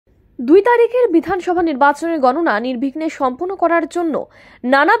2 তারিখের বিধানসভা নির্বাচনের গণনা নির্বিঘ্নে সম্পন্ন করার জন্য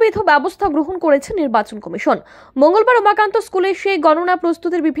নানাবিধ ব্যবস্থা গ্রহণ করেছে নির্বাচন কমিশন। মঙ্গলবার উমাকান্ত স্কুলে সেই গণনা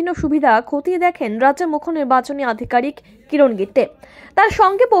প্রস্তুতির বিভিন্ন সুবিধা খতিয়ে দেখেন রাজ্যের মুখ্য নির্বাচনী আধিকারিক কিরণ গিত্তে। তার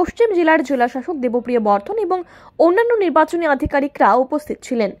সঙ্গে পশ্চিম জেলার জেলাশাসক দেবপ্রিয় বর্ধন এবং অন্যান্য নির্বাচনী আধিকারিকরা উপস্থিত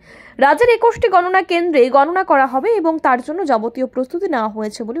ছিলেন। রাজ্যের 21টি গণনা কেন্দ্রে গণনা করা হবে এবং তার জন্য যাবতীয় প্রস্তুতি নেওয়া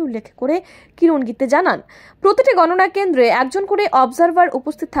হয়েছে বলে উল্লেখ করে কিরণ গিত্তে জানান, প্রতিটি গণনা কেন্দ্রে একজন করে অবজারভার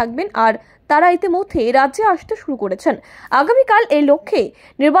উপস্থিত থাকবেন আর তারা ইতিমধ্যে রাজ্যে আসতে শুরু করেছেন। আগামীকাল এই লক্ষ্যে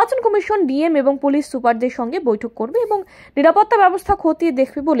নির্বাচন কমিশন ডিএম এবং পুলিশ সুপারদের সঙ্গে বৈঠক করবে এবং নিরাপত্তা ব্যবস্থা খতিয়ে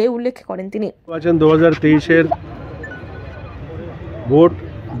দেখবে বলে উল্লেখ করেন তিনি। নির্বাচন 2023-এর ভোট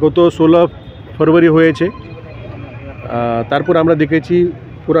গত 16 ফেব্রুয়ারি হয়েছে। তারপর আমরা দেখেছি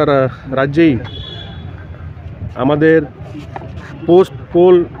পুরা রাজ্যেই আমাদের পোস্ট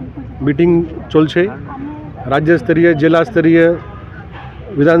পোল মিটিং চলছে। রাজ্য স্তরীয়, জেলা স্তরীয়,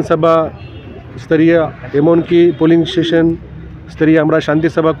 বিধানসভা স্তরীয়, এমনকি পোলিং স্টেশন স্তরীয় আমরা শান্তি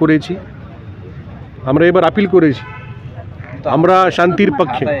সভা করেছি। আমরা এবার আপিল করেছি, আমরা শান্তির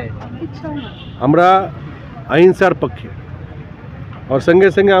পক্ষে, আমরা অহিংসার পক্ষে। और संगे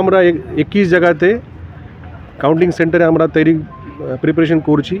संगे আমরা 21 জায়গাতে কাউন্টিং সেন্টারে আমরা তৈরি প্রিপারেশন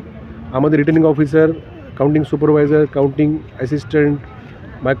করছি। আমাদের returning officer, counting supervisor, counting assistant,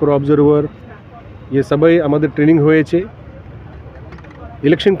 micro observer ये সবাই আমাদের ট্রেনিং হয়েছে।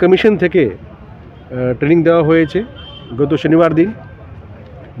 ইলেকশন কমিশন থেকে ট্রেনিং দেওয়া হয়েছে গত শনিবার দিন।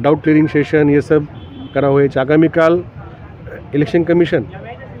 ডাউট ক্লিয়ারিং সেশন ये सब করা হয়েছে। আগামীকাল ইলেকশন কমিশন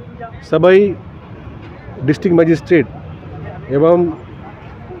সবাই ডিস্ট্রিক্ট ম্যাজিস্ট্রেট এবং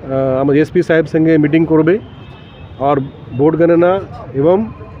আমাদের এসপি সাহেব সঙ্গে মিটিং করবে और ভোট গণনা এবং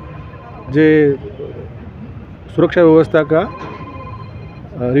যে সুরক্ষা ব্যবস্থা का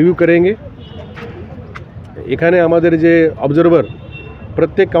रिव्यू करेंगे। এখানে আমাদের যে অবজারভার,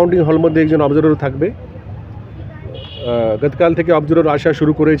 প্রত্যেক কাউন্টিং হল মধ্যে একজন অবজারভার থাকবে। গতকাল থেকে অবজারভার আসা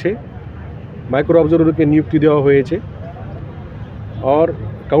শুরু করেছে। মাইক্রো অবজারভারকে নিযুক্তি দেওয়া হয়েছে और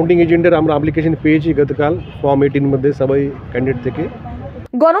কাউন্টিং এজেন্টের আমরা অ্যাপ্লিকেশন পেয়েছি গতকাল ফর্ম 18 মধ্যে সবাই ক্যান্ডিডেট থেকে।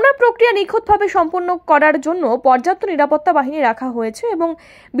 গণনা প্রক্রিয়া নিখুঁতভাবে সম্পন্ন করার জন্য পর্যাপ্ত নিরাপত্তা বাহিনী রাখা হয়েছে এবং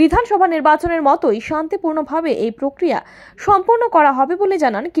বিধানসভা নির্বাচনের মতোই শান্তিপূর্ণভাবে এই প্রক্রিয়া সম্পন্ন করা হবে বলে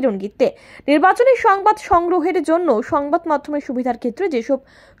জানান কিরণ গিত্তে। নির্বাচনী সংবাদ সংগ্রহের জন্য সংবাদ মাধ্যমের সুবিধার ক্ষেত্রে যেসব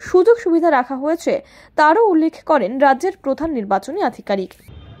সুযোগ সুবিধা রাখা হয়েছে তারও উল্লেখ করেন রাজ্যের প্রধান নির্বাচনী আধিকারিক।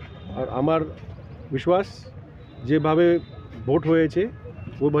 আর আমার বিশ্বাস যেভাবে ভোট হয়েছে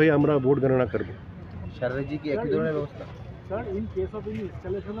ওভাবেই আমরা ভোট গণনা করব। শারদাজি কি একই ধরনের ব্যবস্থা? Sir, in case of any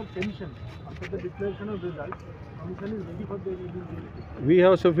escalation of tension after the declaration of results, commission is ready for the We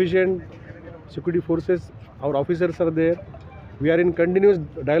have sufficient security forces. Our officers are there. We are in continuous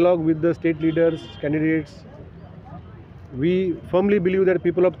dialogue with the state leaders, candidates. We firmly believe that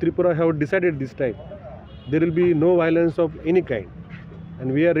people of Tripura have decided this time there will be no violence of any kind, and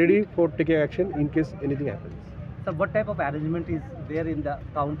we are ready for taking action in case anything happens. So what type of arrangement is there in the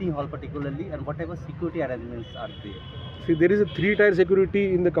counting hall particularly, and what type of security arrangements are there? See, there is a 3-tier security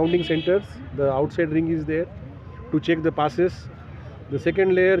in the counting centers. The outside ring is there to check the passes. The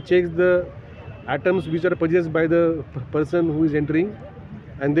second layer checks the items which are purchased by the person who is entering,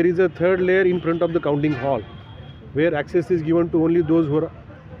 and there is a third layer in front of the counting hall where access is given to only those who are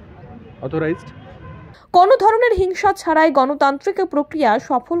authorized. কোনো ধরনের হিংসা ছাড়াই গণতান্ত্রিক প্রক্রিয়া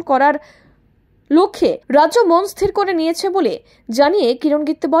সফল করার লক্ষ্যে রাজ্য মন স্থির করে নিয়েছে বলে জানিয়ে কিরণ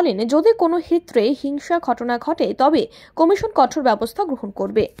গিত্তে বলেন, যদি কোনো ক্ষেত্রে হিংসা ঘটনা ঘটে তবে কমিশন কঠোর ব্যবস্থা গ্রহণ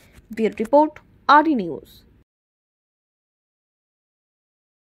করবে। Bureau report, RD news.